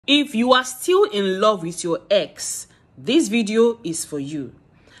If you are still in love with your ex, this video is for you.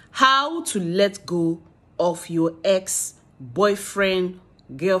 How to let go of your ex boyfriend,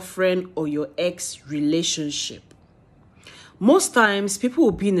 girlfriend, or your ex relationship. Most times, people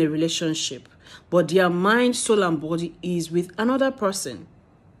will be in a relationship, but their mind, soul, and body is with another person.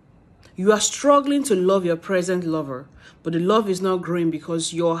 You are struggling to love your present lover, but the love is not growing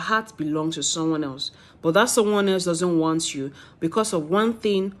because your heart belongs to someone else. But that someone else doesn't want you because of one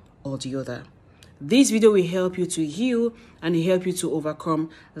thing or the other. This video will help you to heal and help you to overcome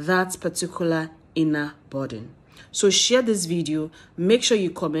that particular inner burden. So share this video, make sure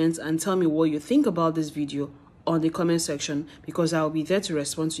you comment and tell me what you think about this video on the comment section, because I'll be there to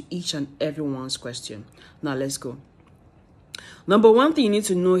respond to each and everyone's question. Now let's go. Number one thing you need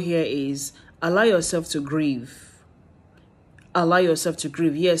to know here is allow yourself to grieve. Allow yourself to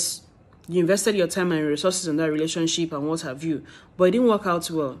grieve. Yes, you invested your time and resources in that relationship and what have you, but it didn't work out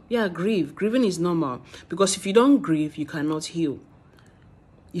well. Yeah, grieve. Grieving is normal, because if you don't grieve, you cannot heal.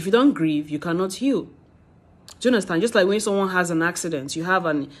 If you don't grieve, you cannot heal. Do you understand? Just like when someone has an accident, you have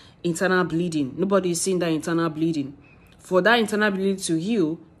an internal bleeding. Nobody is seeing that internal bleeding. For that internal bleeding to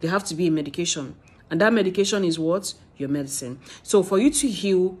heal, there have to be a medication. And that medication is what? Your medicine. So for you to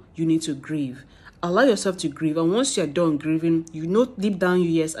heal, you need to grieve. Allow yourself to grieve. And once you're done grieving, you know deep down,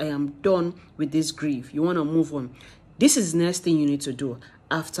 yes, I am done with this grief. You want to move on. This is the next thing you need to do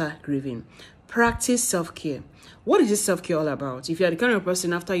after grieving. Practice self-care. What is this self-care all about? If you are the kind of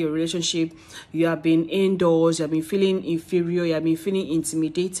person after your relationship, you have been indoors, you have been feeling inferior, you have been feeling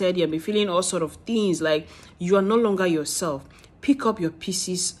intimidated, you have been feeling all sort of things like you are no longer yourself. Pick up your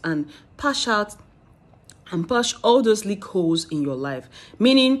pieces and patch all those leak holes in your life.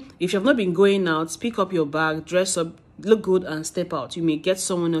 Meaning, if you have not been going out, pick up your bag, dress up, look good and step out. You may get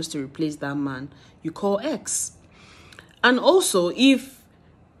someone else to replace that man you call ex. And also, if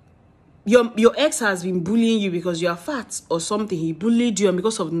your ex has been bullying you because you are fat or something, he bullied you, and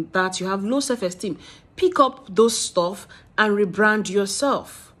because of that you have low self-esteem, pick up those stuff and rebrand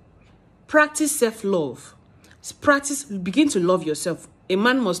yourself. Practice self-love. Begin to love yourself. A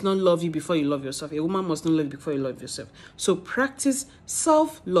man must not love you before you love yourself. A woman must not love you before you love yourself. So practice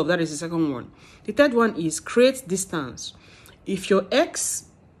self-love. That is the second one. The third one is create distance. If your ex,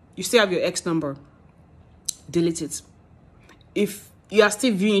 you still have your ex number, delete it. If you are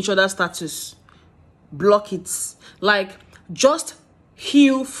still viewing each other's status, block it. Like, just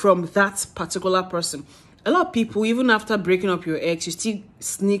heal from that particular person. A lot of people, even after breaking up your ex, you still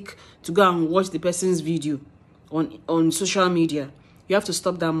sneak to go and watch the person's video on social media. You have to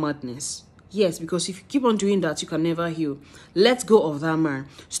stop that madness. Yes, because if you keep on doing that, you can never heal. Let go of that man.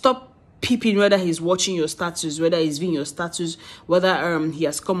 Stop peeping whether he's watching your status, whether he's viewing your status, whether he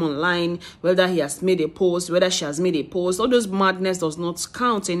has come online, whether he has made a post, whether she has made a post. All those madness does not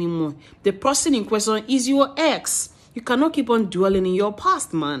count anymore. The person in question is your ex. You cannot keep on dwelling in your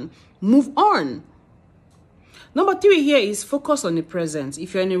past, man. Move on. Number 3 here is focus on the present.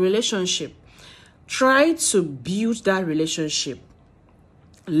 If you're in a relationship, try to build that relationship.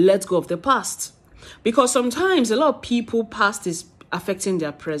 Let go of the past. Because sometimes a lot of people past is affecting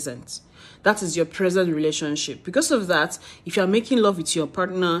their present. That is your present relationship. Because of that, if you're making love with your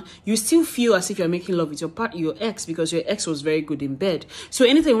partner, you still feel as if you're making love with your ex, because your ex was very good in bed. So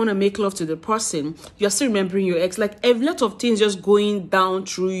anytime you want to make love to the person, you're still remembering your ex. Like a lot of things just going down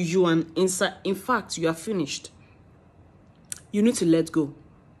through you, and inside, in fact, you are finished. You need to let go.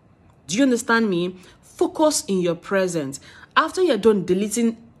 Do you understand me? Focus in your present. After you're done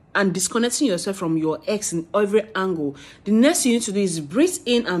deleting and disconnecting yourself from your ex in every angle, the next thing you need to do is breathe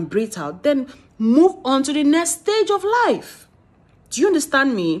in and breathe out. Then move on to the next stage of life. Do you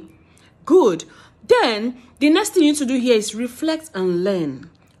understand me? Good. Then the next thing you need to do here is reflect and learn.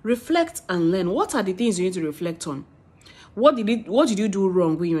 Reflect and learn. What are the things you need to reflect on? What did you do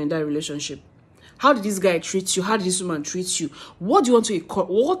wrong when you were in that relationship? How did this guy treat you? How did this woman treat you? What do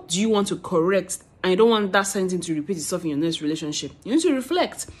you want to correct? And you don't want that same thing to repeat itself in your next relationship. You need to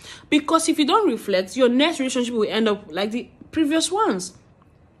reflect. Because if you don't reflect, your next relationship will end up like the previous ones.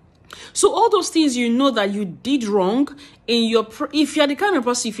 So all those things you know that you did wrong in your... If you're the kind of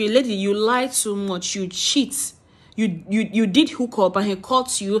person, if you're a lady, you lie too much, you cheat. You did hook up and he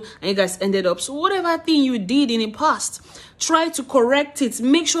caught you and you guys ended up. So whatever thing you did in the past, try to correct it.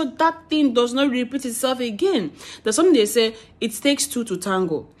 Make sure that thing does not repeat itself again. There's something they say, it takes two to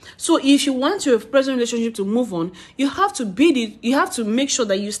tango. So if you want your present relationship to move on, you have to make sure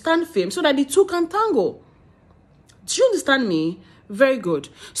that you stand firm so that the two can tango. Do you understand me? Very good.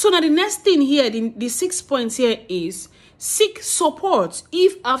 So now the next thing here, the 6 points here is seek support.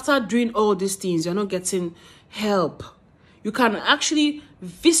 If after doing all these things, you're not getting help, you can actually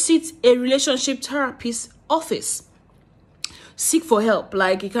visit a relationship therapist office. Seek for help.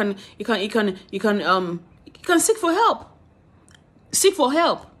 Like you can seek for help. Seek for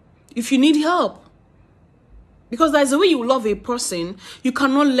help if you need help. Because there's a way you love a person, you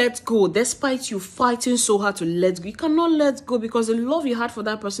cannot let go, despite you fighting so hard to let go. You cannot let go because the love you had for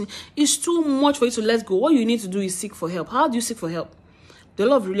that person is too much for you to let go. What you need to do is seek for help. How do you seek for help? The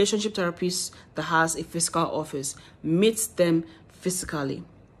lot of relationship therapists that has a physical office, meet them physically.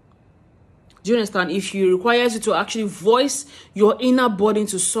 Do you understand? If you requires you to actually voice your inner burden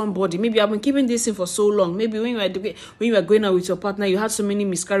to somebody, maybe I've been keeping this in for so long. Maybe when you were going out with your partner, you had so many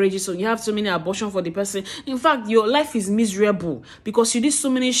miscarriages, so you have so many abortions for the person. In fact, your life is miserable because you did so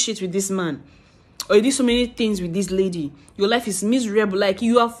many shit with this man, or you did so many things with this lady. Your life is miserable. Like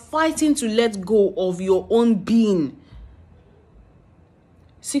you are fighting to let go of your own being.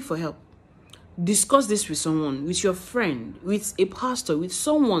 Seek for help. Discuss this with someone, with your friend, with a pastor, with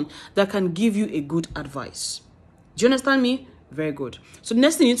someone that can give you a good advice. Do you understand me? Very good. So the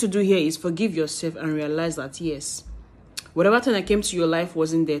next thing you need to do here is forgive yourself and realize that, yes, whatever thing that came to your life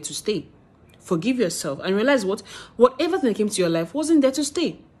wasn't there to stay. Forgive yourself and realize whatever thing that came to your life wasn't there to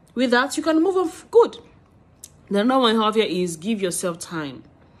stay. With that, you can move on. Good. The another one I have here is give yourself time.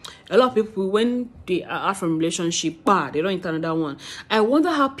 A lot of people, when they are out from relationship, they don't enter another one. I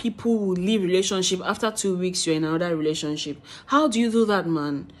wonder how people will leave relationship after 2 weeks you're in another relationship. How do you do that,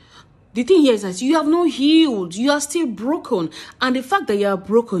 man? The thing here is that you have not healed. You are still broken. And the fact that you are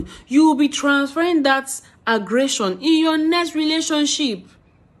broken, you will be transferring that aggression in your next relationship.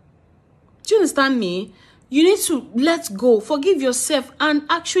 Do you understand me? You need to let go, forgive yourself, and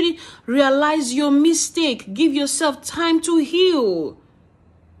actually realize your mistake. Give yourself time to heal.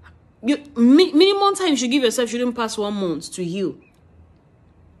 Minimum time you should give yourself shouldn't pass 1 month to heal.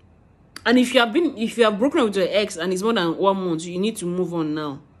 And if you have broken up with your ex and it's more than 1 month, you need to move on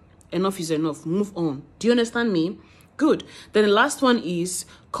now. Enough is enough. Move on. Do you understand me? Good. Then the last one is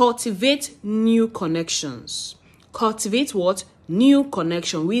cultivate new connections. Cultivate what? New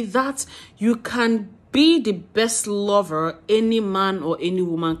connection. With that, you can be the best lover any man or any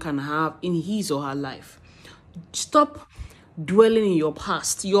woman can have in his or her life. Stop dwelling in your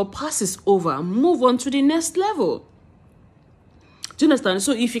past. Your past is over. Move on to the next level. Do you understand?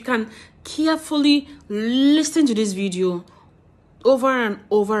 So if you can carefully listen to this video over and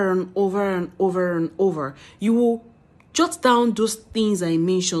over and over and over and over, you will jot down those things I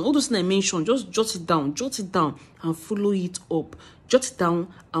mentioned. All those things I mentioned, just jot it down and follow it up. Jot it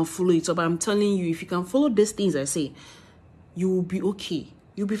down and follow it up. I'm telling you, if you can follow these things I say, you will be okay.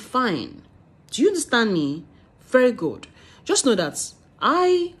 You'll be fine. Do you understand me? Very good. Just know that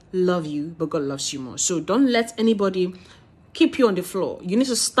I love you, but God loves you more. So don't let anybody keep you on the floor. You need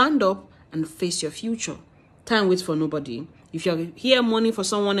to stand up and face your future. Time waits for nobody. If you're here mourning for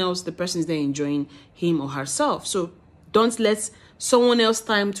someone else, the person is there enjoying him or herself. So don't let someone else's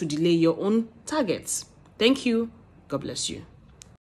time to delay your own targets. Thank you. God bless you.